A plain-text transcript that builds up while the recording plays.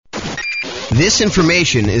This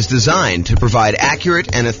information is designed to provide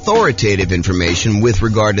accurate and authoritative information with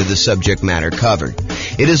regard to the subject matter covered.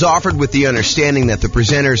 It is offered with the understanding that the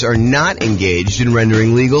presenters are not engaged in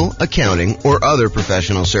rendering legal, accounting, or other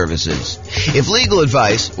professional services. If legal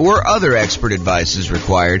advice or other expert advice is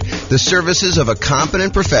required, the services of a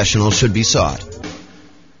competent professional should be sought.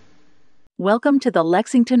 Welcome to the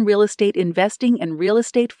Lexington Real Estate Investing and Real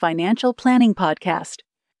Estate Financial Planning Podcast.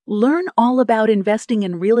 Learn all about investing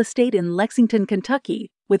in real estate in Lexington, Kentucky,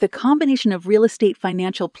 with a combination of real estate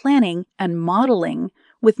financial planning and modeling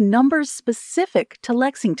with numbers specific to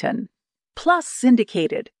Lexington, plus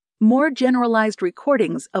syndicated, more generalized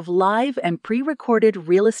recordings of live and pre-recorded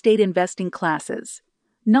real estate investing classes,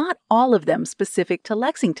 not all of them specific to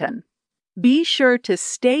Lexington. Be sure to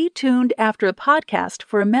stay tuned after a podcast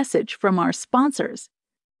for a message from our sponsors.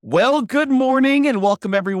 Well, good morning and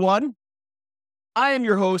welcome, everyone. I am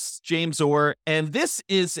your host, James Orr, and this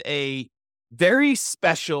is a very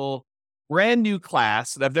special, brand new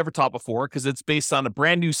class that I've never taught before because it's based on a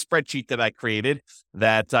brand new spreadsheet that I created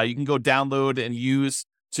that you can go download and use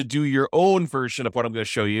to do your own version of what I'm going to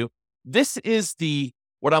show you. This is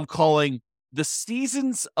what I'm calling the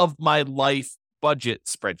Seasons of My Life budget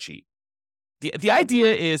spreadsheet. The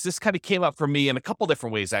idea is this kind of came up for me in a couple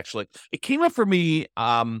different ways, actually. It came up for me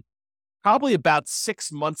probably about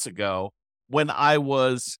 6 months ago when I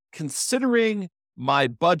was considering my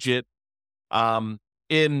budget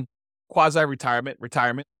in quasi-retirement.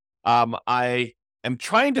 I am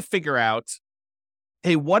trying to figure out,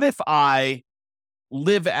 hey, what if I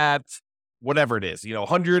live at whatever it is,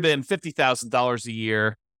 $150,000 a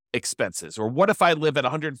year expenses, or what if I live at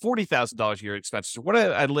 $140,000 a year expenses, or what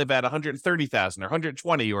if I live at $130,000 or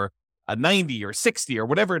 120 or a 90 or 60 or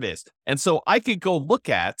whatever it is. And so I could go look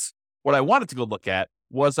at what I wanted to go look at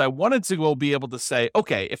was I wanted to go be able to say,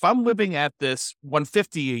 okay, if I'm living at this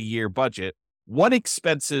 $150 a year budget, what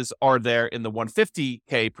expenses are there in the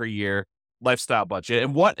 $150K per year lifestyle budget?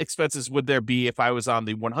 And what expenses would there be if I was on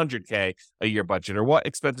the $100K a year budget? Or what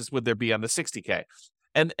expenses would there be on the $60K?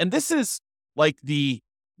 And this is like the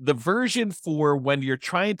version for when you're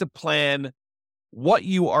trying to plan what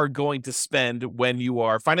you are going to spend when you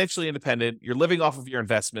are financially independent, you're living off of your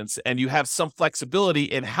investments, and you have some flexibility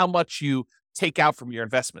in how much you take out from your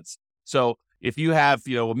investments. So if you have,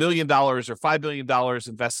 $1 million or $5 million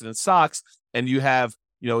invested in stocks, and you have,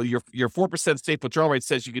 your 4% safe withdrawal rate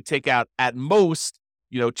says you could take out at most,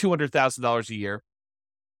 $200,000 a year.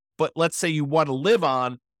 But let's say you want to live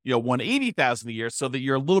on, $180,000 a year so that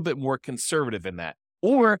you're a little bit more conservative in that.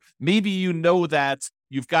 Or maybe you know that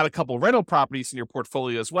you've got a couple rental properties in your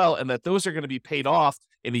portfolio as well, and that those are going to be paid off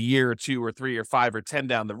in a year or 2 or 3 or 5 or 10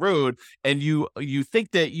 down the road. And you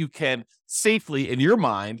think that you can safely, in your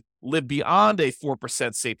mind, live beyond a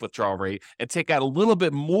 4% safe withdrawal rate and take out a little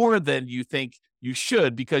bit more than you think you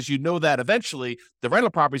should, because you know that eventually the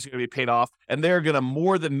rental properties are going to be paid off and they're going to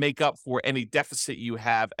more than make up for any deficit you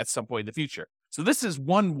have at some point in the future. So this is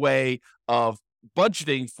one way of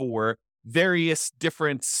budgeting for various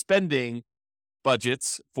different spending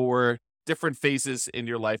budgets for different phases in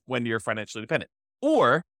your life when you're financially independent.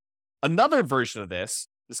 Or another version of this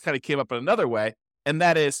kind of came up in another way, and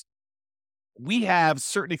that is we have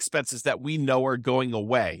certain expenses that we know are going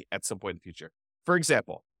away at some point in the future. For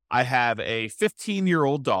example, I have a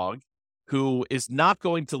 15-year-old dog who is not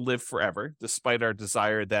going to live forever, despite our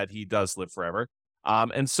desire that he does live forever.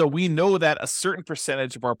 And so we know that a certain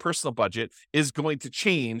percentage of our personal budget is going to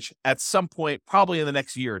change at some point, probably in the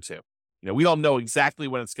next year or two. We don't know exactly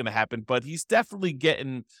when it's going to happen, but he's definitely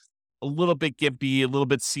getting a little bit gimpy, a little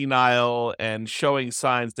bit senile, and showing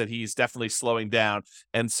signs that he's definitely slowing down.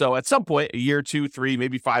 And so at some point, a year, 2, 3,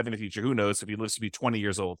 maybe 5 in the future, who knows if he lives to be 20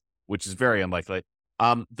 years old, which is very unlikely.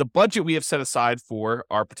 The budget we have set aside for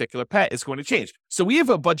our particular pet is going to change. So we have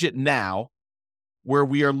a budget now where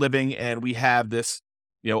we are living and we have this,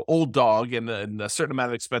 old dog and a certain amount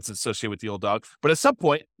of expenses associated with the old dog. But at some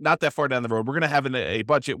point, not that far down the road, we're going to have a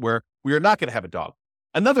budget where we are not going to have a dog.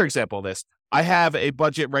 Another example of this, I have a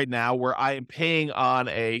budget right now where I am paying on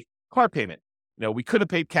a car payment. We could have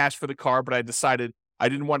paid cash for the car, but I decided I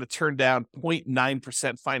didn't want to turn down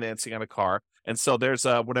 0.9% financing on a car. And so there's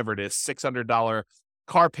whatever it is, $600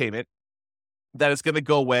 car payment that is going to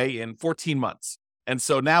go away in 14 months. And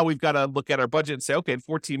so now we've got to look at our budget and say, okay, in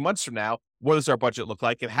 14 months from now, what does our budget look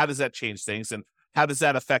like? And how does that change things? And how does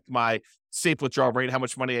that affect my safe withdrawal rate, how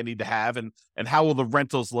much money I need to have, and how will the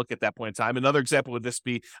rentals look at that point in time? Another example would this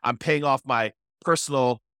be, I'm paying off my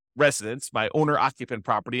personal residence, my owner-occupant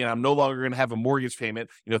property, and I'm no longer going to have a mortgage payment,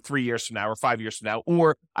 3 years from now or 5 years from now.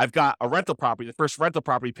 Or I've got a rental property. The first rental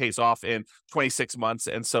property pays off in 26 months.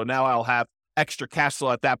 And so now I'll have extra cash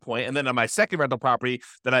flow at that point. And then on my second rental property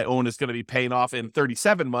that I own is going to be paying off in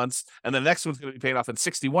 37 months. And the next one's going to be paying off in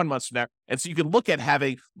 61 months from now. And so you can look at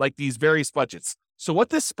having like these various budgets. So what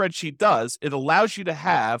this spreadsheet does, it allows you to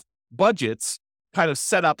have budgets kind of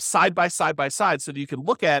set up side by side so that you can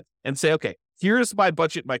look at and say, okay, here's my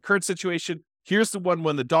budget, my current situation. Here's the one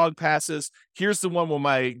when the dog passes. Here's the one when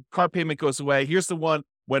my car payment goes away. Here's the one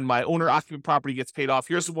when my owner-occupant property gets paid off.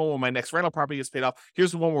 Here's the one when my next rental property gets paid off.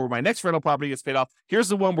 Here's the one where my next rental property gets paid off. Here's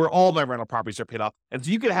the one where all my rental properties are paid off. And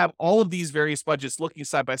so you can have all of these various budgets looking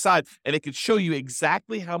side by side, and it can show you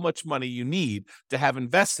exactly how much money you need to have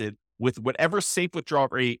invested with whatever safe withdrawal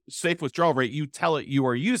rate you tell it you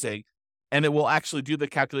are using. And it will actually do the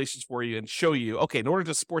calculations for you and show you, okay, in order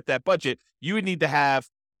to support that budget, you would need to have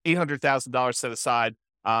 $800,000 set aside,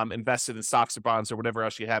 invested in stocks or bonds or whatever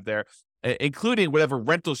else you have there, including whatever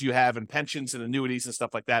rentals you have and pensions and annuities and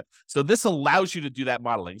stuff like that. So this allows you to do that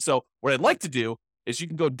modeling. So what I'd like to do is you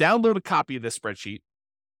can go download a copy of this spreadsheet.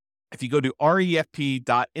 If you go to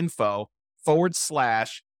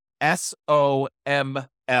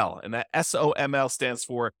refp.info/SOML, and that SOML stands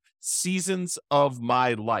for Seasons of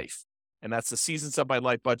My Life. And that's the Seasons of My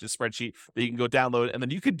Life budget spreadsheet that you can go download. And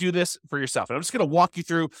then you could do this for yourself. And I'm just going to walk you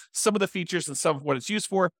through some of the features and some of what it's used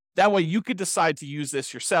for. That way you could decide to use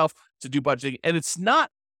this yourself to do budgeting. And it's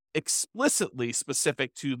not explicitly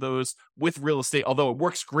specific to those with real estate, although it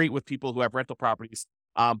works great with people who have rental properties.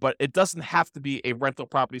 But it doesn't have to be a rental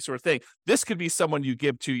property sort of thing. This could be someone you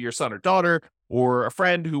give to your son or daughter or a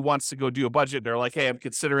friend who wants to go do a budget. They're like, hey, I'm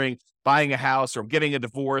considering buying a house, or I'm getting a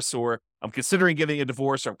divorce, or I'm considering getting a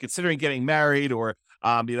divorce, or I'm considering getting married, or,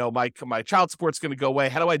 my child support's going to go away.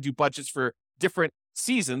 How do I do budgets for different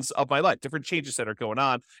seasons of my life, different changes that are going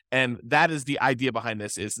on? And that is the idea behind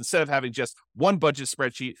this, is instead of having just one budget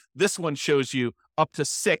spreadsheet, this one shows you up to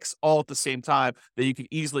 6 all at the same time that you can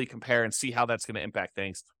easily compare and see how that's going to impact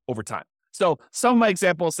things over time. So some of my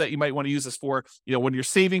examples that you might want to use this for, when you're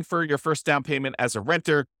saving for your first down payment as a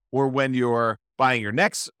renter, or when you're buying your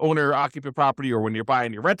next owner-occupant property, or when you're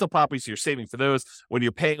buying your rental property, so you're saving for those. When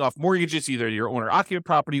you're paying off mortgages, either your owner-occupant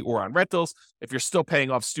property or on rentals. If you're still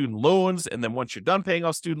paying off student loans, and then once you're done paying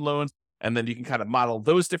off student loans, and then you can kind of model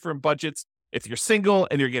those different budgets. If you're single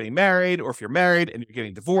and you're getting married, or if you're married and you're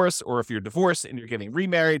getting divorced, or if you're divorced and you're getting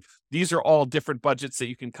remarried, these are all different budgets that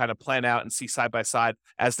you can kind of plan out and see side by side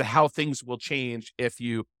as to how things will change if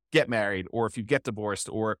you get married, or if you get divorced,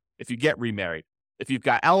 or if you get remarried. If you've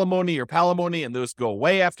got alimony or palimony and those go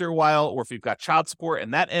away after a while, or if you've got child support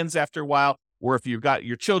and that ends after a while, or if you've got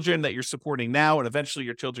your children that you're supporting now and eventually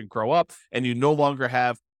your children grow up and you no longer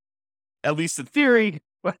have, at least in theory,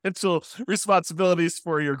 financial responsibilities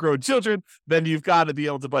for your grown children, then you've got to be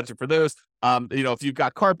able to budget for those. If you've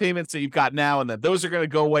got car payments that you've got now and then those are going to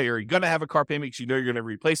go away, or you're going to have a car payment because you're going to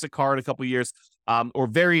replace a car in a couple of years, or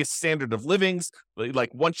various standard of livings.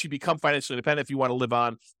 Like once you become financially independent, if you want to live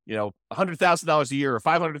on, $100,000 a year, or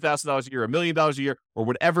 $500,000 a year, $1 million a year, or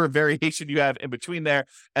whatever variation you have in between there.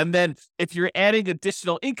 And then if you're adding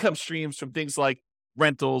additional income streams from things like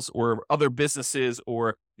rentals or other businesses,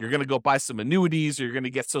 or you're going to go buy some annuities, or you're going to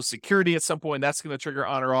get Social Security at some point, that's going to trigger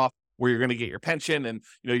on or off, where you're going to get your pension. And,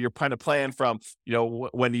 you're kind of plan from,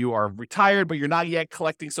 when you are retired, but you're not yet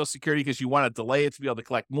collecting Social Security because you want to delay it to be able to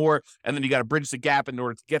collect more. And then you got to bridge the gap in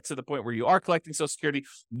order to get to the point where you are collecting Social Security.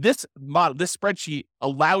 This spreadsheet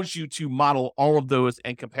allows you to model all of those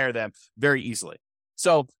and compare them very easily.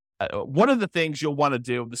 So one of the things you'll want to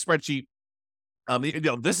do, the spreadsheet,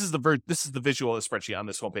 this is the visual of the spreadsheet on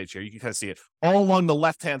this homepage here. You can kind of see it all along the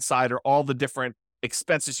left-hand side are all the different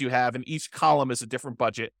expenses you have, and each column is a different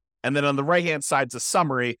budget. And then on the right-hand side is a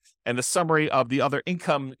summary, and the summary of the other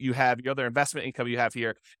income you have, your other investment income you have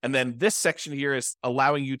here. And then this section here is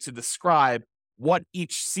allowing you to describe what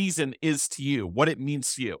each season is to you, what it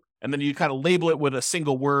means to you. And then you kind of label it with a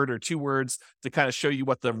single word or 2 words to kind of show you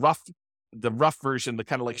what the rough version, the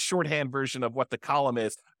kind of like shorthand version of what the column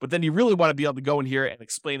is. But then you really want to be able to go in here and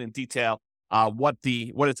explain in detail what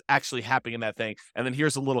is actually happening in that thing. And then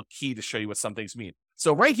here's a little key to show you what some things mean.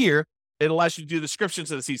 So right here, it allows you to do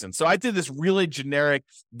descriptions of the season. So I did this really generic,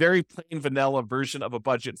 very plain vanilla version of a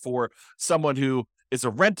budget for someone who is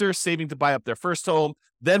a renter saving to buy up their first home.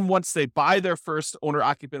 Then once they buy their first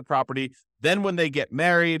owner-occupant property, then when they get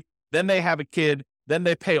married, then they have a kid, then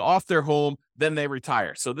they pay off their home, then they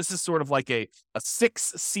retire. So this is sort of like a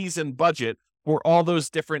 6-season budget for all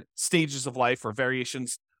those different stages of life, or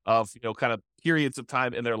variations of, kind of periods of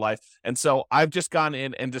time in their life. And so I've just gone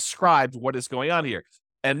in and described what is going on here.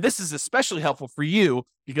 And this is especially helpful for you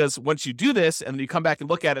because once you do this and you come back and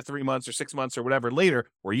look at it 3 months or 6 months or whatever later,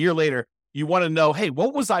 or a year later, you want to know, hey,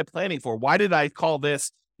 what was I planning for? Why did I call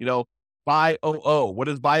this, buy OO. What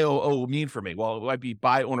does buy OO mean for me? Well, it might be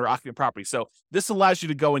buy owner occupant property. So this allows you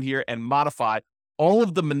to go in here and modify. All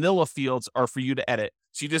of the manila fields are for you to edit.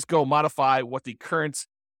 So you just go modify what the current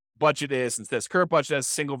budget is. And says current budget as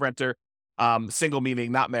single renter, single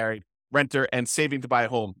meaning not married, renter, and saving to buy a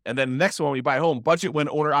home. And then the next one, when you buy a home, budget when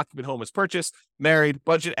owner occupant home is purchased, married,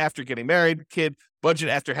 budget after getting married, kid, budget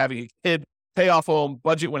after having a kid, pay off home,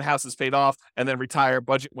 budget when house is paid off, and then retire,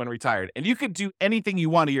 budget when retired. And you can do anything you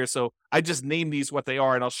want here. So I just name these what they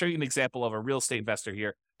are, and I'll show you an example of a real estate investor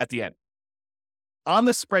here at the end. On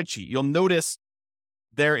the spreadsheet, you'll notice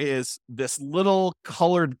there is this little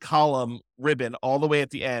colored column ribbon all the way at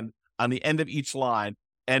the end, on the end of each line,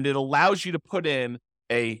 and it allows you to put in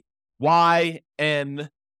a Y, N,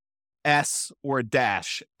 S, or a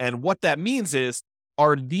dash. And what that means is,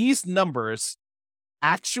 are these numbers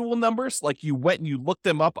actual numbers, like you went and you looked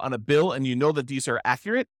them up on a bill and you know that these are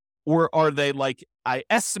accurate? Or are they like, I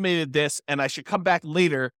estimated this and I should come back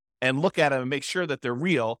later and look at them and make sure that they're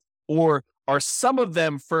real? Or are some of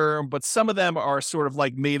them firm, but some of them are sort of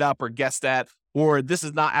like made up or guessed at, or this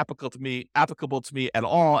is not applicable to me at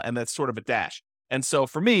all, and that's sort of a dash. And so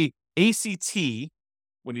for me, ACT,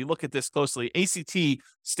 when you look at this closely, ACT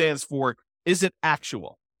stands for, is it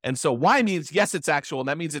actual? And so Y means, yes, it's actual. And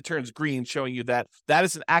that means it turns green, showing you that that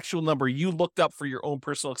is an actual number you looked up for your own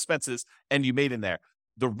personal expenses and you made in there.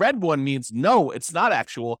 The red one means, no, it's not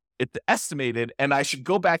actual. It's estimated. And I should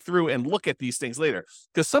go back through and look at these things later.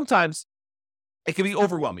 Because sometimes it can be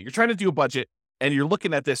overwhelming. You're trying to do a budget and you're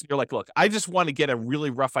looking at this and you're like, look, I just want to get a really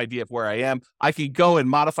rough idea of where I am. I can go and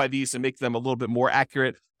modify these and make them a little bit more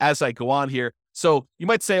accurate as I go on here. So you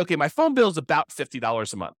might say, okay, my phone bill is about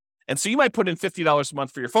 $50 a month. And so you might put in $50 a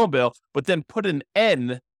month for your phone bill, but then put an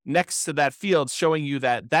N next to that field showing you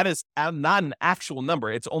that that is not an actual number.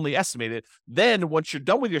 It's only estimated. Then once you're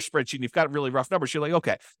done with your spreadsheet and you've got really rough numbers, you're like,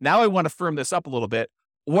 okay, now I want to firm this up a little bit.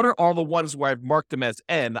 What are all the ones where I've marked them as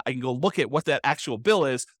N? I can go look at what that actual bill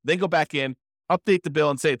is, then go back in, update the bill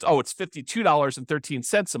and say it's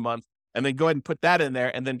 $52.13 a month. And then go ahead and put that in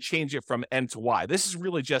there and then change it from N to Y. This is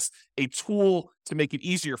really just a tool to make it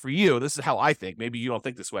easier for you. This is how I think. Maybe you don't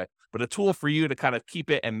think this way, but a tool for you to kind of keep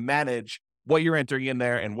it and manage what you're entering in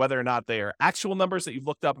there and whether or not they are actual numbers that you've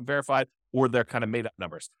looked up and verified or they're kind of made up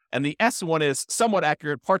numbers. And the S one is somewhat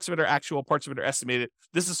accurate. Parts of it are actual, parts of it are estimated.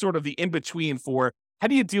 This is sort of the in-between for how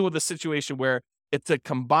do you deal with a situation where it's a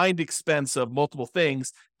combined expense of multiple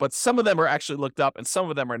things, but some of them are actually looked up and some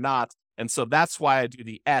of them are not. And so that's why I do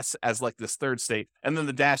the S as like this third state. And then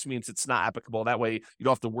the dash means it's not applicable. That way you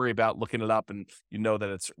don't have to worry about looking it up and you know that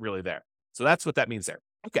it's really there. So that's what that means there.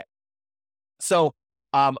 Okay. So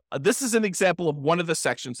this is an example of one of the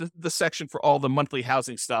sections. This is the section for all the monthly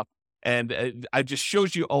housing stuff. And I just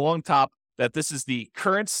showed you along top that this is the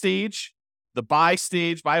current stage, the buy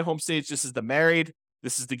a home stage. This is the married.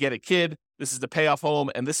 This is to get a kid. This is the pay off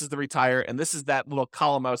home. And this is the retire. And this is that little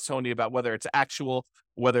column I was telling you about, whether it's actual,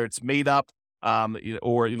 whether it's made up,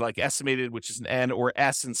 or like estimated, which is an N, or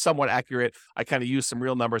S and somewhat accurate. I kind of use some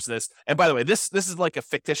real numbers in this. And by the way, this is like a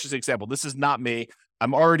fictitious example. This is not me.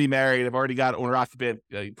 I'm already married. I've already got owner occupant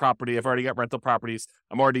property. I've already got rental properties.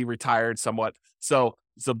 I'm already retired somewhat. So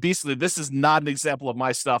basically, this is not an example of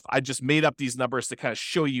my stuff. I just made up these numbers to kind of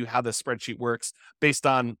show you how the spreadsheet works based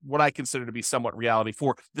on what I consider to be somewhat reality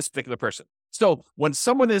for this particular person. So when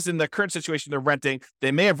someone is in the current situation, they're renting,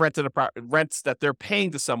 they may have rented rents that they're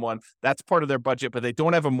paying to someone. That's part of their budget, but they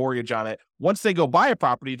don't have a mortgage on it. Once they go buy a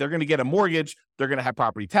property, they're going to get a mortgage. They're going to have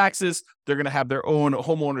property taxes. They're going to have their own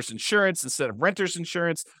homeowner's insurance instead of renter's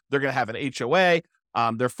insurance. They're going to have an HOA.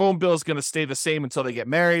 Their phone bill is going to stay the same until they get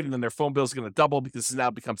married, and then their phone bill is going to double because this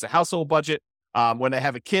now becomes a household budget. When they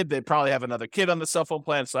have a kid, they probably have another kid on the cell phone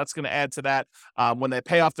plan, so that's going to add to that. When they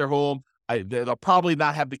pay off their home, they'll probably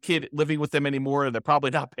not have the kid living with them anymore. They're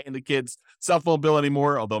probably not paying the kid's cell phone bill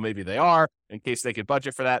anymore, although maybe they are, in case they could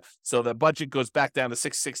budget for that. So the budget goes back down to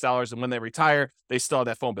 $66, and when they retire, they still have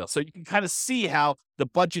that phone bill. So you can kind of see how the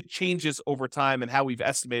budget changes over time and how we've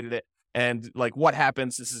estimated it. And like what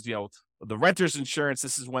happens, this is, the renter's insurance,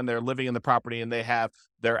 this is when they're living in the property and they have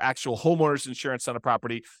their actual homeowner's insurance on a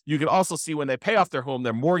property. You can also see when they pay off their home,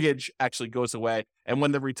 their mortgage actually goes away. And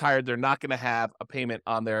when they're retired, they're not going to have a payment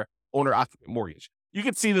on their owner-occupant mortgage. You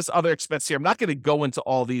can see this other expense here. I'm not going to go into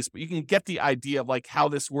all these, but you can get the idea of like how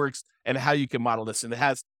this works and how you can model this. And it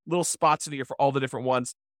has little spots in here for all the different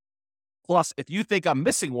ones. Plus, if you think I'm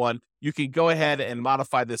missing one, you can go ahead and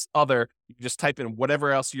modify this other. You can just type in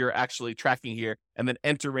whatever else you're actually tracking here and then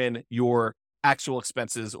enter in your actual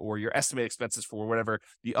expenses or your estimated expenses for whatever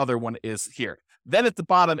the other one is here. Then at the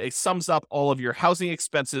bottom, it sums up all of your housing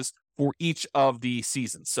expenses for each of the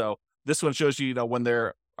seasons. So this one shows you, when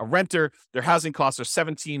there a renter, their housing costs are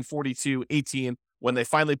 17, 42, 18. When they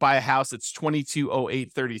finally buy a house, it's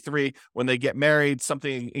 220833. When they get married,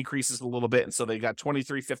 something increases a little bit, and so they got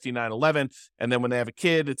 235911. And then when they have a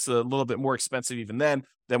kid, it's a little bit more expensive even then.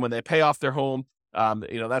 Then when they pay off their home,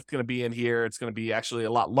 that's going to be in here. It's going to be actually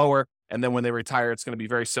a lot lower. And then when they retire, it's going to be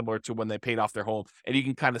very similar to when they paid off their home. And you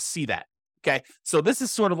can kind of see that. Okay. So this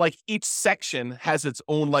is sort of like each section has its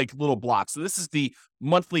own like little block. So this is the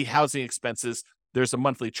monthly housing expenses. There's a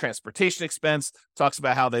monthly transportation expense, talks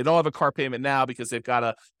about how they don't have a car payment now because they've got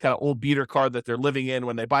a kind of old beater car that they're living in.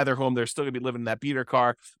 When they buy their home, they're still going to be living in that beater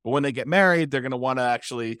car. But when they get married, they're going to want to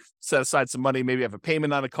actually set aside some money, maybe have a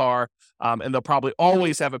payment on a car. And they'll probably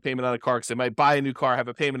always have a payment on a car because they might buy a new car, have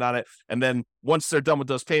a payment on it. And then once they're done with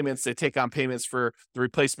those payments, they take on payments for the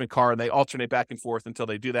replacement car and they alternate back and forth until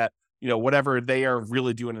they do that. Whatever they are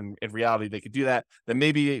really doing in reality, they could do that. Then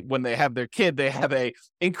maybe when they have their kid, they have a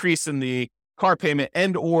increase in the car payment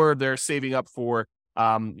and or they're saving up for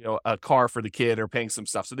a car for the kid or paying some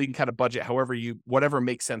stuff. So they can kind of budget whatever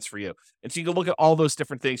makes sense for you. And so you can look at all those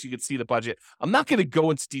different things. You can see the budget. I'm not going to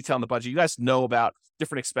go into detail on the budget. You guys know about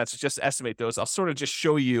different expenses. Just estimate those. I'll sort of just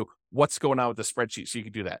show you what's going on with the spreadsheet so you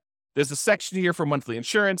can do that. There's a section here for monthly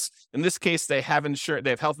insurance. In this case, they have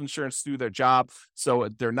health insurance through their job. So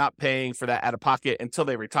they're not paying for that out of pocket until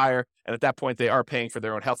they retire. And at that point, they are paying for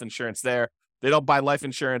their own health insurance there. They don't buy life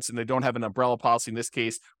insurance and they don't have an umbrella policy in this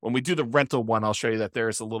case. When we do the rental one, I'll show you that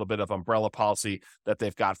there's a little bit of umbrella policy that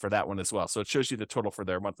they've got for that one as well. So it shows you the total for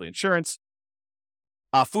their monthly insurance.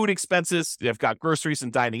 Food expenses, they've got groceries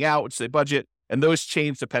and dining out, which they budget. And those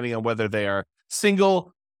change depending on whether they are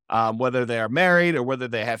single, whether they are married or whether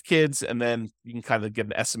they have kids. And then you can kind of get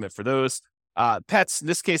an estimate for those. Pets, in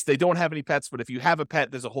this case, they don't have any pets, but if you have a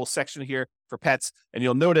pet, there's a whole section here for pets. And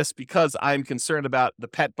you'll notice because I'm concerned about the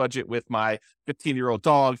pet budget with my 15-year-old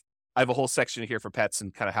dog, I have a whole section here for pets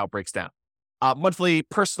and kind of how it breaks down. Monthly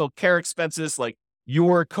personal care expenses like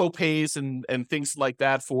your copays and things like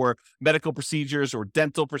that for medical procedures or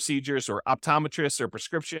dental procedures or optometrists or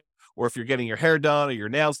prescription, or if you're getting your hair done or your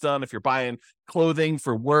nails done, if you're buying clothing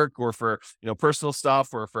for work or for personal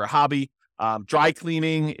stuff or for a hobby. Dry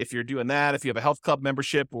cleaning, if you're doing that, if you have a health club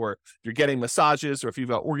membership or you're getting massages or if you've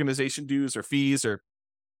got organization dues or fees or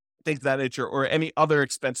things of that nature or any other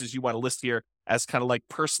expenses you want to list here as kind of like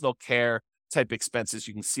personal care type expenses,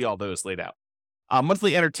 you can see all those laid out.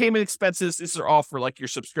 Monthly entertainment expenses, these are all for like your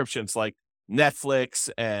subscriptions like Netflix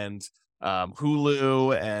and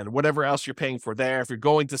Hulu and whatever else you're paying for there. If you're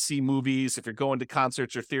going to see movies, if you're going to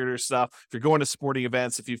concerts or theater stuff, if you're going to sporting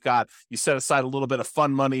events, if you set aside a little bit of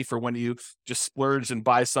fun money for when you just splurge and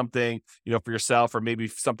buy something, for yourself or maybe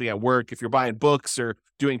something at work, if you're buying books or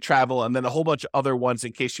doing travel, and then a whole bunch of other ones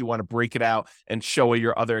in case you want to break it out and show where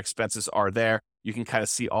your other expenses are there. You can kind of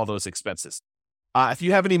see all those expenses. If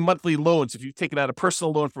you have any monthly loans, if you've taken out a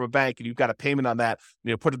personal loan from a bank and you've got a payment on that,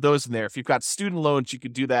 put those in there. If you've got student loans, you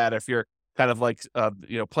could do that. If you're kind of like,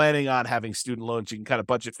 planning on having student loans, you can kind of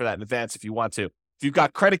budget for that in advance if you want to. If you've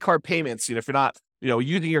got credit card payments, if you're not,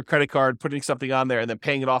 using your credit card, putting something on there and then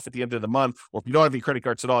paying it off at the end of the month, or if you don't have any credit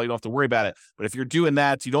cards at all, you don't have to worry about it. But if you're doing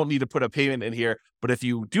that, you don't need to put a payment in here. But if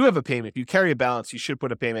you do have a payment, if you carry a balance, you should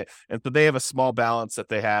put a payment. And so they have a small balance that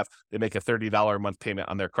they have. They make a $30 a month payment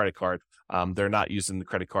on their credit card. They're not using the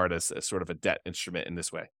credit card as sort of a debt instrument in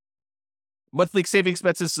this way. Monthly saving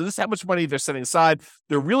expenses. So this is how much money they're setting aside.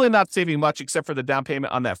 They're really not saving much except for the down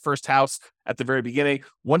payment on that first house at the very beginning.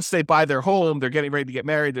 Once they buy their home, they're getting ready to get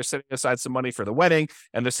married. They're setting aside some money for the wedding,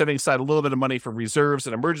 and they're setting aside a little bit of money for reserves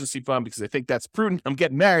and emergency fund because they think that's prudent. I'm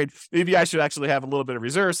getting married. Maybe I should actually have a little bit of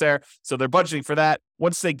reserves there. So they're budgeting for that.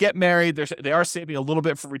 Once they get married, they are saving a little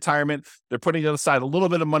bit for retirement. They're putting aside a little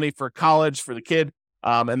bit of money for college for the kid.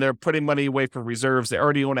 And they're putting money away for reserves. They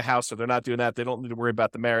already own a house, so they're not doing that. They don't need to worry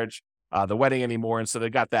about the marriage, the wedding anymore. And so they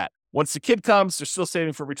got that. Once the kid comes, they're still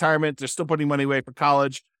saving for retirement. They're still putting money away for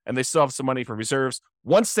college, and they still have some money for reserves.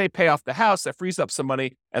 Once they pay off the house, that frees up some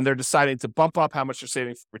money, and they're deciding to bump up how much they're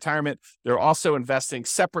saving for retirement. They're also investing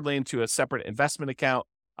separately into a separate investment account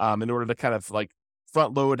in order to kind of like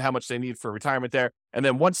front load how much they need for retirement there. And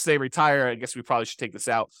then once they retire, I guess we probably should take this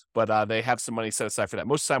out, but they have some money set aside for that.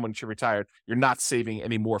 Most of the time when you're retired, you're not saving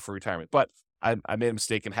any more for retirement. But I made a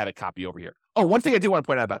mistake and had a copy over here. Oh, one thing I do want to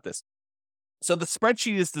point out about this. So the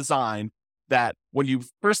spreadsheet is designed that when you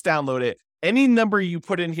first download it, any number you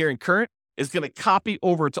put in here in current is going to copy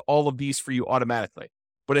over to all of these for you automatically.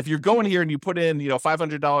 But if you're going here and you put in,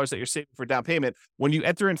 $500 that you're saving for down payment, when you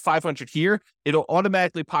enter in 500 here, it'll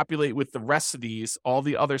automatically populate with the rest of these, all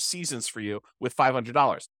the other seasons for you with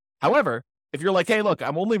 $500. However, if you're like, hey, look,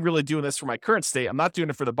 I'm only really doing this for my current state, I'm not doing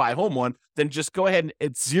it for the buy home one, then just go ahead and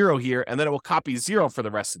it's 0 here, and then it will copy 0 for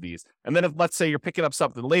the rest of these. And then if, let's say you're picking up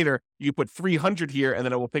something later, you put 300 here, and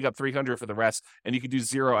then it will pick up 300 for the rest, and you can do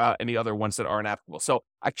 0 out any other ones that aren't applicable. So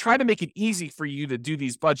I try to make it easy for you to do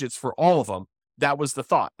these budgets for all of them. That was the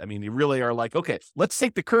thought. I mean, you really are like, okay, let's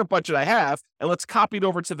take the current budget I have and let's copy it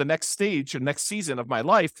over to the next stage or next season of my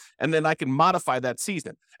life. And then I can modify that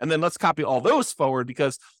season. And then let's copy all those forward,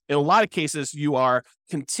 because in a lot of cases, you are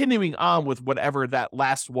continuing on with whatever that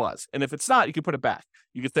last was. And if it's not, you can put it back.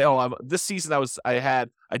 You could say, oh, this season I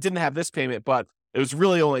didn't have this payment, but it was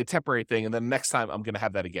really only a temporary thing. And then next time I'm going to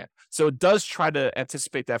have that again. So it does try to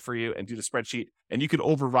anticipate that for you and do the spreadsheet, and you can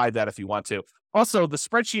override that if you want to. Also, the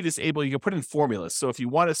spreadsheet is able, you can put in formulas. So if you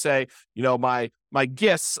want to say, my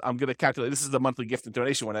gifts, I'm going to calculate, this is the monthly gift and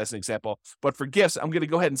donation one as an example. But for gifts, I'm going to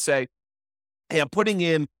go ahead and say, hey, I'm putting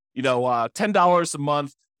in, $10 a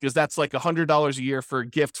month, because that's like $100 a year for a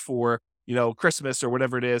gift for, Christmas or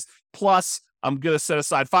whatever it is. Plus, I'm going to set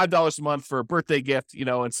aside $5 a month for a birthday gift,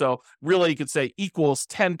 and so really you could say equals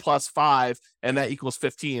 10 plus 5, and that equals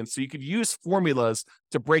 15. So you could use formulas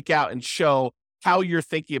to break out and show how you're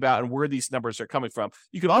thinking about and where these numbers are coming from.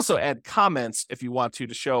 You can also add comments if you want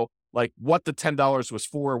to show like what the $10 was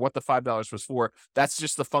for, what the $5 was for. That's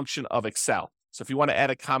just the function of Excel. So if you want to add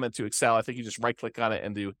a comment to Excel, I think you just right click on it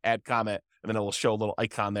and do add comment, and then it will show a little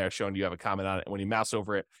icon there showing you have a comment on it. And when you mouse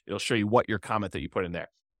over it, it'll show you what your comment that you put in there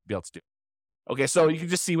be able to do. Okay, so you can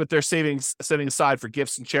just see what they're setting aside for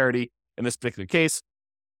gifts and charity in this particular case.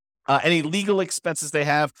 Any legal expenses they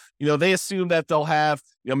have, they assume that they'll have,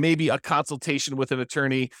 maybe a consultation with an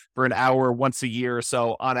attorney for an hour once a year or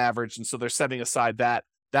so on average. And so they're setting aside that.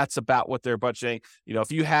 That's about what they're budgeting.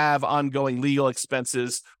 If you have ongoing legal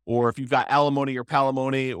expenses, or if you've got alimony or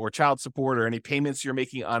palimony or child support, or any payments you're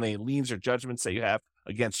making on any liens or judgments that you have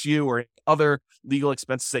against you, or other legal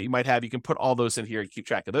expenses that you might have, you can put all those in here and keep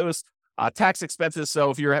track of those. Tax expenses.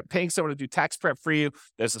 So if you're paying someone to do tax prep for you,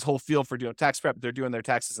 there's this whole field for doing tax prep. They're doing their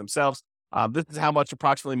taxes themselves. This is how much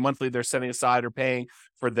approximately monthly they're setting aside or paying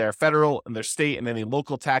for their federal and their state and any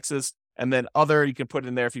local taxes. And then other, you can put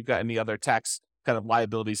in there if you've got any other tax kind of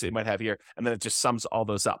liabilities that you might have here. And then it just sums all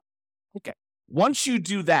those up. Okay. Once you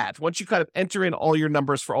do that, once you kind of enter in all your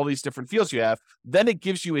numbers for all these different fields you have, then it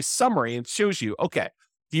gives you a summary and shows you, okay,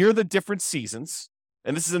 here are the different seasons.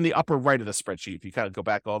 And this is in the upper right of the spreadsheet. If you kind of go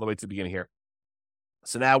back all the way to the beginning here.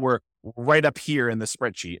 So now we're right up here in the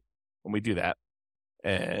spreadsheet when we do that.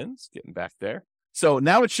 And it's getting back there. So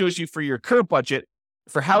now it shows you for your current budget.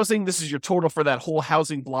 For housing, this is your total for that whole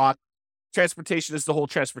housing block. Transportation is the whole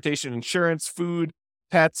transportation, insurance, food,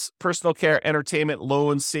 pets, personal care, entertainment,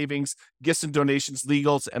 loans, savings, gifts and donations,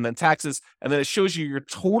 legals, and then taxes. And then it shows you your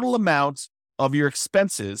total amount of your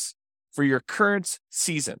expenses for your current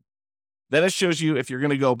season. Then it shows you if you're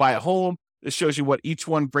going to go buy a home, it shows you what each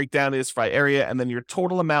one breakdown is by area, and then your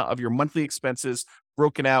total amount of your monthly expenses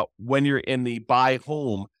broken out when you're in the buy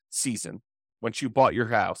home season, once you bought your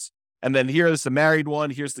house. And then here's the married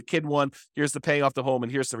one, here's the kid one, here's the paying off the home,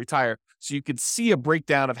 and here's the retire. So you can see a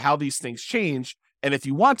breakdown of how these things change. And if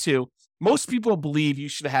you want to, most people believe you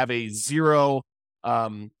should have a 0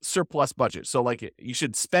 surplus budget. So like you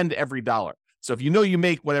should spend every dollar. So if you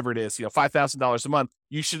make whatever it is, $5,000 a month,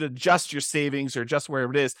 you should adjust your savings or adjust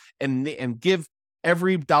wherever it is and give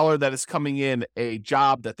every dollar that is coming in a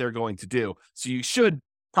job that they're going to do. So you should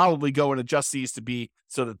probably go and adjust these to be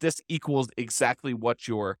so that this equals exactly what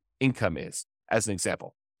your income is, as an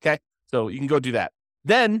example. Okay. So you can go do that.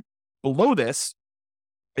 Then below this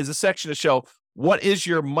is a section to show what is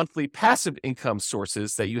your monthly passive income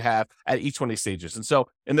sources that you have at each one of these stages. And so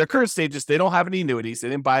in their current stages, they don't have any annuities. They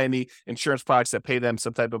didn't buy any insurance products that pay them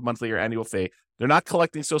some type of monthly or annual fee. They're not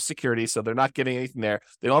collecting Social Security, so they're not getting anything there.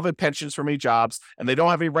 They don't have any pensions from any jobs, and they don't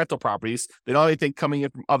have any rental properties. They don't have anything coming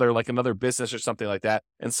in from like another business or something like that.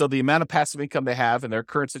 And so the amount of passive income they have in their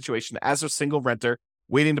current situation as a single renter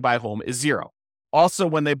waiting to buy a home is 0. Also,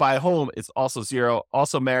 when they buy a home, it's also 0.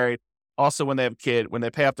 Also married. Also, when they have a kid, when they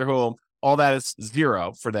pay off their home, all that is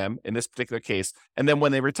 0 for them in this particular case. And then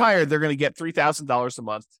when they retire, they're going to get $3,000 a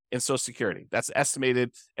month in Social Security. That's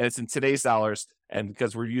estimated, and it's in today's dollars. And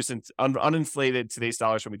because we're using uninflated today's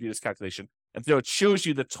dollars when we do this calculation. And so it shows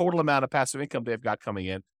you the total amount of passive income they've got coming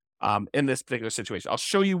in this particular situation. I'll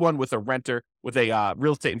show you one with a renter, with a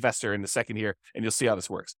real estate investor in a second here, and you'll see how this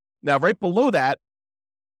works. Now, right below that,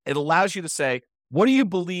 it allows you to say, what do you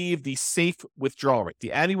believe the safe withdrawal rate,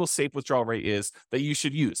 the annual safe withdrawal rate is that you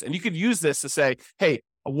should use? And you could use this to say, hey,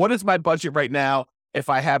 what is my budget right now? if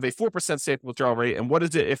I have a 4% safe withdrawal rate? And what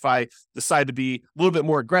is it if I decide to be a little bit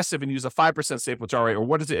more aggressive and use a 5% safe withdrawal rate? Or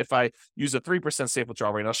what is it if I use a 3% safe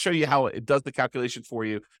withdrawal rate? And I'll show you how it does the calculation for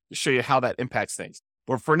you to show you how that impacts things.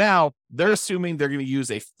 But for now, they're assuming they're going to use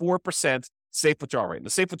a 4% safe withdrawal rate. And the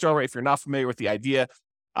safe withdrawal rate, if you're not familiar with the idea,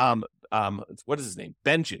 what is his name?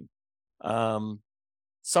 Benjamin.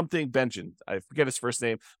 Something Benjamin. I forget his first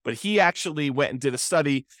name, but he actually went and did a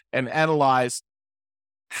study and analyzed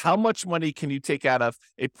how much money can you take out of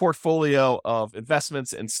a portfolio of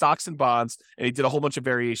investments in stocks and bonds. And he did a whole bunch of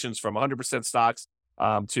variations from 100% stocks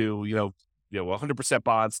to 100%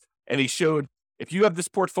 bonds. And he showed if you have this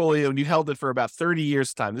portfolio and you held it for about 30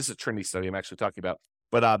 years time, this is a Trinity study I'm actually talking about,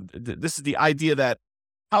 but this is the idea that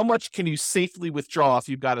how much can you safely withdraw if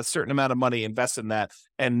you've got a certain amount of money invested in that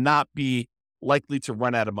and not be likely to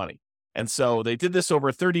run out of money. And so they did this over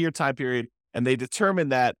a 30-year time period, and they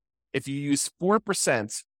determined that if you use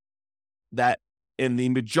 4%, that in the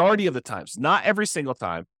majority of the times, not every single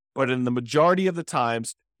time, but in the majority of the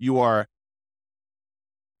times, you are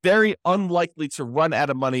very unlikely to run out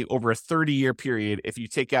of money over a 30-year period if you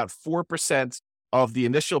take out 4% of the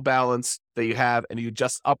initial balance that you have and you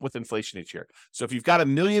adjust up with inflation each year. So if you've got $1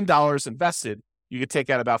 million invested, you could take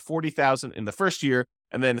out about $40,000 in the first year,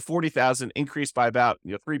 and then $40,000 increased by about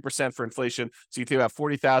 3% for inflation. So you think about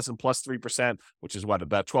 $40,000 plus 3%, which is what,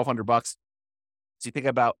 about $1,200. So you think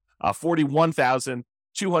about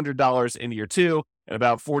 $41,200 in year two, and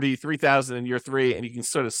about $43,000 in year three, and you can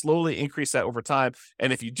sort of slowly increase that over time.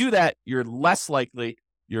 And if you do that, you're less likely,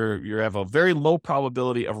 you have a very low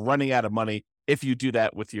probability of running out of money if you do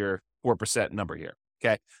that with your 4% number here.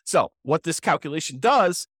 Okay, so what this calculation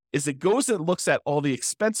does is it goes and looks at all the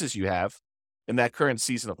expenses you have in that current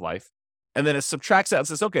season of life, and then it subtracts out and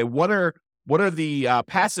says, okay, what are the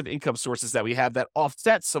passive income sources that we have that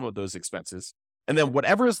offset some of those expenses? And then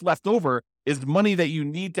whatever is left over is money that you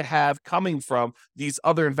need to have coming from these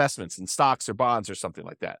other investments in stocks or bonds or something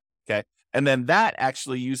like that. Okay, and then that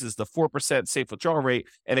actually uses the 4% safe withdrawal rate,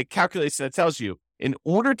 and it calculates and it tells you in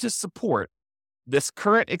order to support this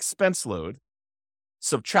current expense load,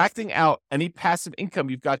 subtracting out any passive income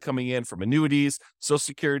you've got coming in from annuities, Social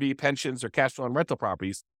Security, pensions, or cash flow and rental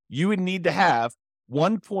properties, you would need to have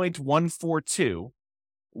 $1.142, a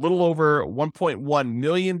little over $1.1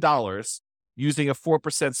 million using a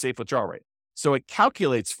 4% safe withdrawal rate. So it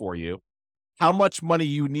calculates for you how much money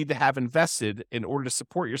you need to have invested in order to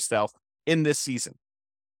support yourself in this season.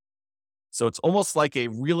 So it's almost like a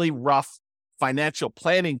really rough financial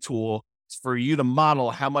planning tool for you to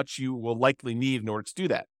model how much you will likely need in order to do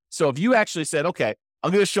that. So if you actually said, okay,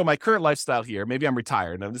 I'm going to show my current lifestyle here. Maybe I'm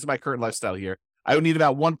retired. Now, this is my current lifestyle here. I would need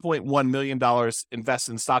about $1.1 million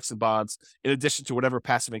invested in stocks and bonds in addition to whatever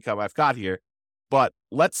passive income I've got here. But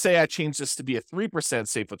let's say I change this to be a 3%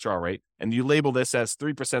 safe withdrawal rate, and you label this as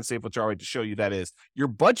 3% safe withdrawal rate to show you that is. Your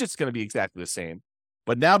budget's going to be exactly the same.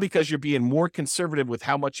 But now because you're being more conservative with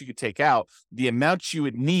how much you could take out, the amount you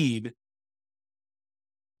would need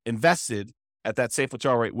invested at that safe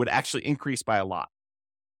withdrawal rate would actually increase by a lot.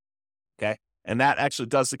 Okay. And that actually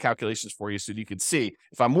does the calculations for you so you can see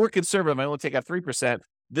if I'm more conservative, I only take out 3%,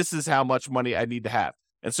 this is how much money I need to have.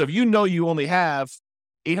 And so if you know you only have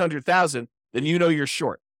 $800,000, then you know you're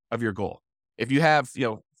short of your goal. If you have,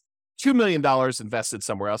 $2 million invested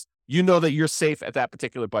somewhere else, you know that you're safe at that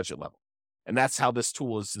particular budget level. And that's how this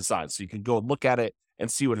tool is designed. So you can go and look at it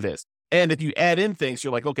and see what it is. And if you add in things,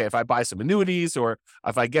 you're like, okay, if I buy some annuities or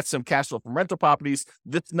if I get some cash flow from rental properties,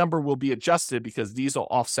 this number will be adjusted because these will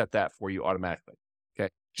offset that for you automatically. Okay.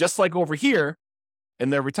 Just like over here in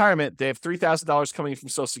their retirement, they have $3,000 coming from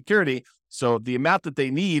Social Security. So the amount that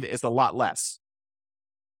they need is a lot less.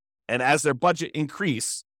 And as their budget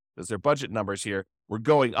increase, as their budget numbers here were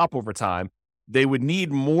going up over time, they would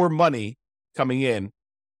need more money coming in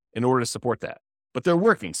order to support that. But they're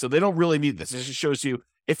working, so they don't really need this. It just shows you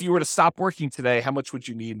if you were to stop working today, how much would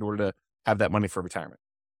you need in order to have that money for retirement?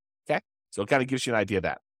 Okay, so it kind of gives you an idea of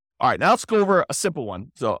that. All right, now let's go over a simple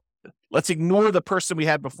one. So let's ignore the person we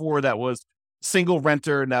had before that was single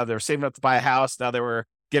renter. Now they're saving up to buy a house. Now they were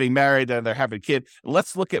getting married and they're having a kid.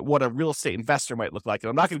 Let's look at what a real estate investor might look like. And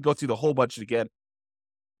I'm not going to go through the whole budget again,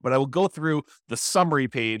 but I will go through the summary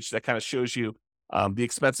page that kind of shows you the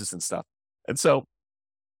expenses and stuff. And so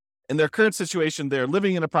in their current situation, they're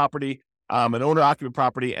living in a property, an owner-occupant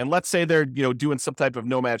property, and let's say they're doing some type of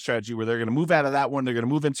nomad strategy where they're going to move out of that one, they're going to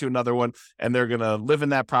move into another one, and they're going to live in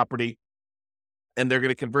that property, and they're going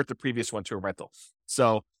to convert the previous one to a rental.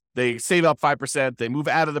 So They save up 5%, they move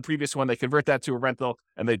out of the previous one, they convert that to a rental,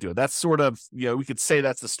 and they do it. That's sort of, we could say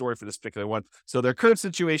that's the story for this particular one. So their current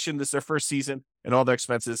situation, this is their first season and all their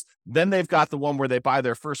expenses. Then they've got the one where they buy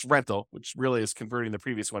their first rental, which really is converting the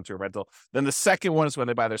previous one to a rental. Then the second one is when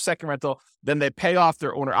they buy their second rental. Then they pay off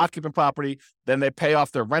their owner-occupant property. Then they pay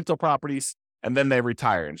off their rental properties, and then they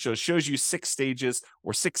retire. And so it shows you 6 stages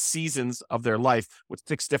or 6 seasons of their life with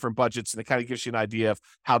 6 different budgets, and it kind of gives you an idea of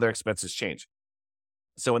how their expenses change.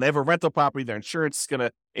 So when they have a rental property, their insurance is going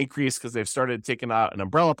to increase because they've started taking out an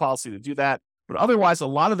umbrella policy to do that. But otherwise, a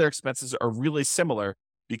lot of their expenses are really similar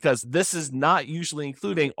because this is not usually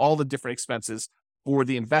including all the different expenses for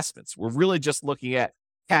the investments. We're really just looking at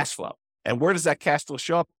cash flow. And where does that cash flow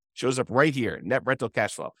show up? Shows up right here, net rental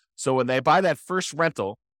cash flow. So when they buy that first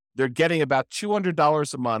rental, they're getting about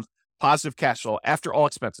 $200 a month positive cash flow after all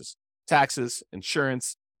expenses, taxes,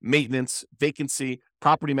 insurance, maintenance, vacancy,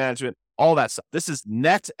 property management, all that stuff. This is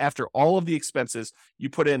net after all of the expenses you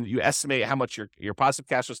put in. You estimate how much your positive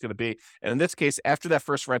cash flow is going to be. And in this case, after that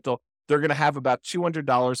first rental, they're going to have about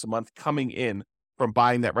 $200 a month coming in from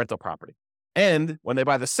buying that rental property. And when they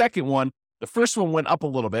buy the second one, the first one went up a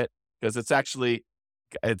little bit because it's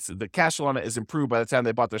the cash flow on it is improved by the time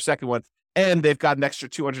they bought their second one. And they've got an extra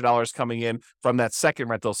 $200 coming in from that second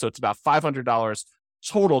rental. So it's about $500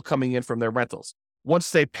 total coming in from their rentals.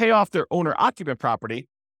 Once they pay off their owner-occupant property,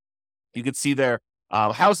 you can see their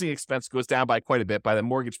housing expense goes down by quite a bit by the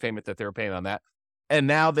mortgage payment that they were paying on that. And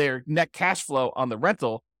now their net cash flow on the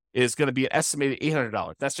rental is going to be an estimated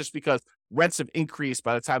 $800. That's just because rents have increased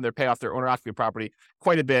by the time they pay off their owner-occupant property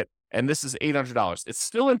quite a bit. And this is $800. It's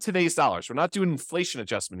still in today's dollars. We're not doing inflation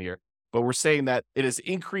adjustment here, but we're saying that it has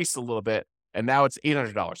increased a little bit. And now it's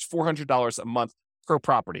 $800, $400 a month per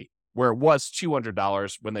property, where it was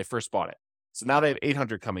 $200 when they first bought it. So now they have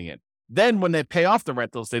 $800 coming in. Then when they pay off the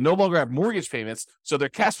rentals, they no longer have mortgage payments. So their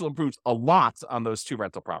cash flow improves a lot on those 2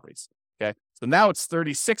 rental properties. Okay. So now it's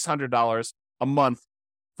 $3,600 a month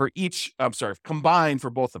for each, combined for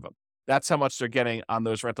both of them. That's how much they're getting on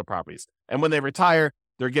those rental properties. And when they retire,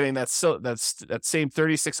 they're getting that same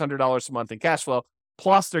 $3,600 a month in cash flow,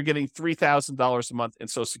 plus they're getting $3,000 a month in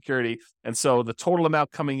Social Security. And so the total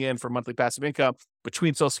amount coming in for monthly passive income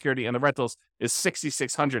between Social Security and the rentals is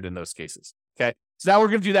 $6,600 in those cases. Okay. So now we're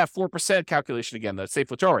going to do that 4% calculation again, the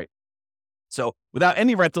safe withdrawal rate. So without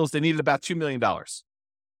any rentals, they needed about $2 million.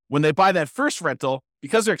 When they buy that first rental,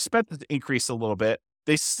 because their expenses increase a little bit,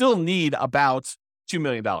 they still need about $2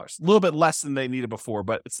 million, a little bit less than they needed before,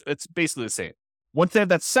 but it's basically the same. Once they have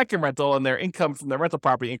that second rental and their income from their rental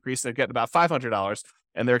property increase, they're getting about $500,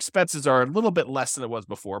 and their expenses are a little bit less than it was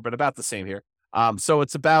before, but about the same here. So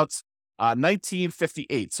it's about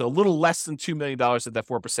 $1,958, so a little less than $2 million at that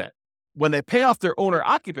 4%. When they pay off their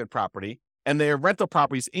owner-occupant property and their rental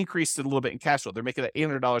properties increased a little bit in cash flow, they're making that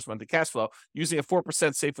 $800 monthly cash flow using a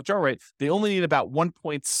 4% safe withdrawal rate. They only need about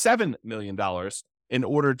 $1.7 million in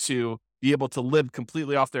order to be able to live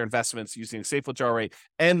completely off their investments using a safe withdrawal rate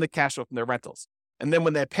and the cash flow from their rentals. And then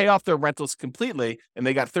when they pay off their rentals completely and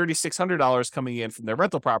they got $3,600 coming in from their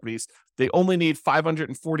rental properties, they only need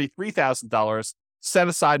 $543,000 set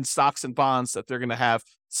aside in stocks and bonds that they're going to have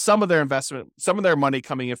some of their investment, some of their money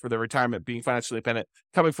coming in for their retirement, being financially independent,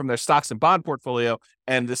 coming from their stocks and bond portfolio,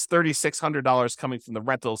 and this $3,600 coming from the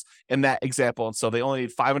rentals in that example. And so they only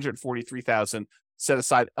need $543,000 set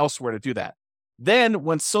aside elsewhere to do that. Then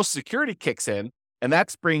when Social Security kicks in, and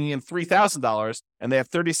that's bringing in $3,000, and they have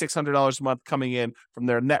 $3,600 a month coming in from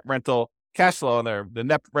their net rental cash flow on the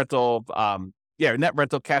net rental, net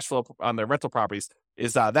rental cash flow on their rental properties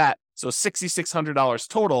is that. So $6,600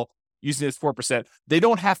 total using this 4%. They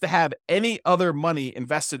don't have to have any other money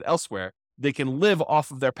invested elsewhere. They can live off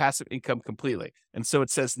of their passive income completely. And so it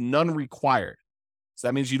says none required. So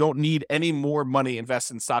that means you don't need any more money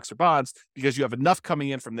invested in stocks or bonds because you have enough coming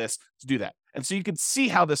in from this to do that. And so you can see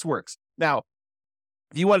how this works. Now,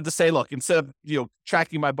 if you wanted to say, look, instead of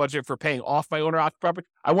tracking my budget for paying off my owner-occupied property,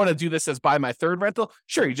 I want to do this as buy my third rental.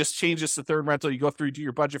 Sure, you just change this to third rental. You go through, do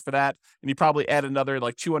your budget for that, and you probably add another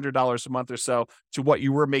like $200 a month or so to what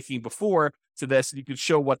you were making before to this, and you can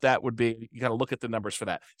show what that would be. You kind of look at the numbers for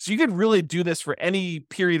that. So you could really do this for any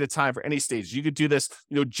period of time, for any stage. You could do this,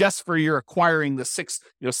 just for your acquiring the six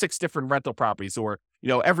different rental properties, or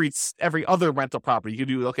every other rental property. You could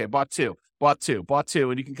do, okay, bought two,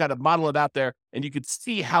 and you can kind of model it out there, and you could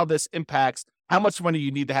see how this impacts how much money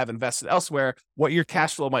you need to have invested elsewhere, what your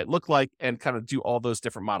cash flow might look like, and kind of do all those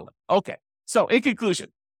different modeling. Okay, so in conclusion,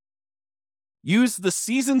 use the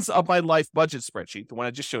Seasons of My Life budget spreadsheet, the one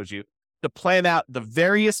I just showed you, to plan out the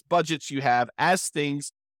various budgets you have as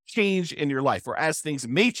things change in your life, or as things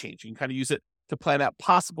may change. You can kind of use it to plan out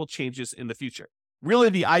possible changes in the future. Really,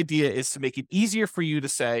 the idea is to make it easier for you to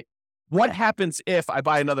say, what happens if I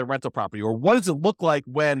buy another rental property? Or what does it look like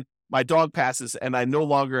when my dog passes and I no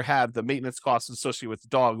longer have the maintenance costs associated with the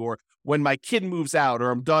dog? Or when my kid moves out,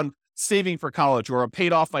 or I'm done saving for college, or I'm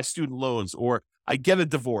paid off my student loans, or I get a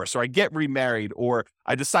divorce, or I get remarried, or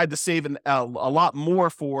I decide to save a lot more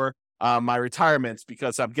for my retirement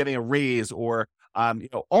because I'm getting a raise, or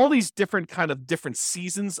all these different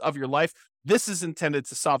seasons of your life. This is intended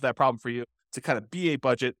to solve that problem for you, to kind of be a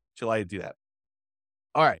budget to allow you to do that.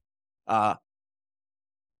 All right.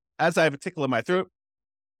 As I have a tickle in my throat,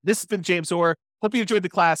 this has been James Orr. Hope you enjoyed the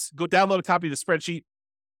class. Go download a copy of the spreadsheet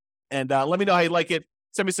and let me know how you like it.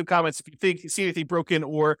 Send me some comments if you see anything broken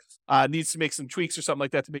or needs to make some tweaks or something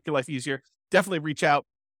like that to make your life easier. Definitely reach out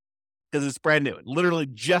because it's brand new. Literally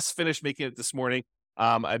just finished making it this morning.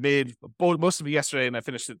 I made most of it yesterday and I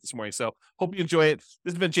finished it this morning. So hope you enjoy it.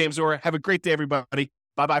 This has been James Orr. Have a great day, everybody.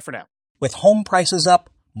 Bye-bye for now. With home prices up,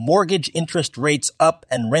 mortgage interest rates up,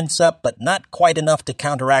 and rents up, but not quite enough to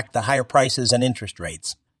counteract the higher prices and interest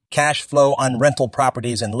rates, cash flow on rental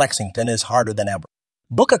properties in Lexington is harder than ever.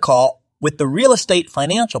 Book a call with the Real Estate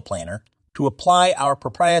Financial Planner to apply our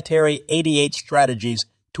proprietary 88 strategies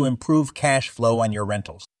to improve cash flow on your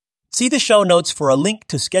rentals. See the show notes for a link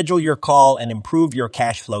to schedule your call and improve your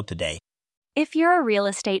cash flow today. If you're a real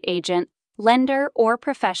estate agent, lender, or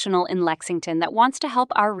professional in Lexington that wants to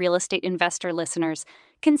help our real estate investor listeners,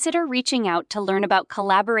 consider reaching out to learn about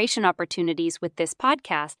collaboration opportunities with this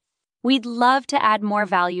podcast. We'd love to add more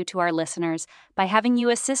value to our listeners by having you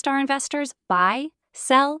assist our investors buy,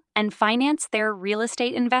 sell, and finance their real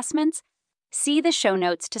estate investments. See the show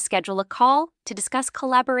notes to schedule a call to discuss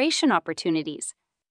collaboration opportunities.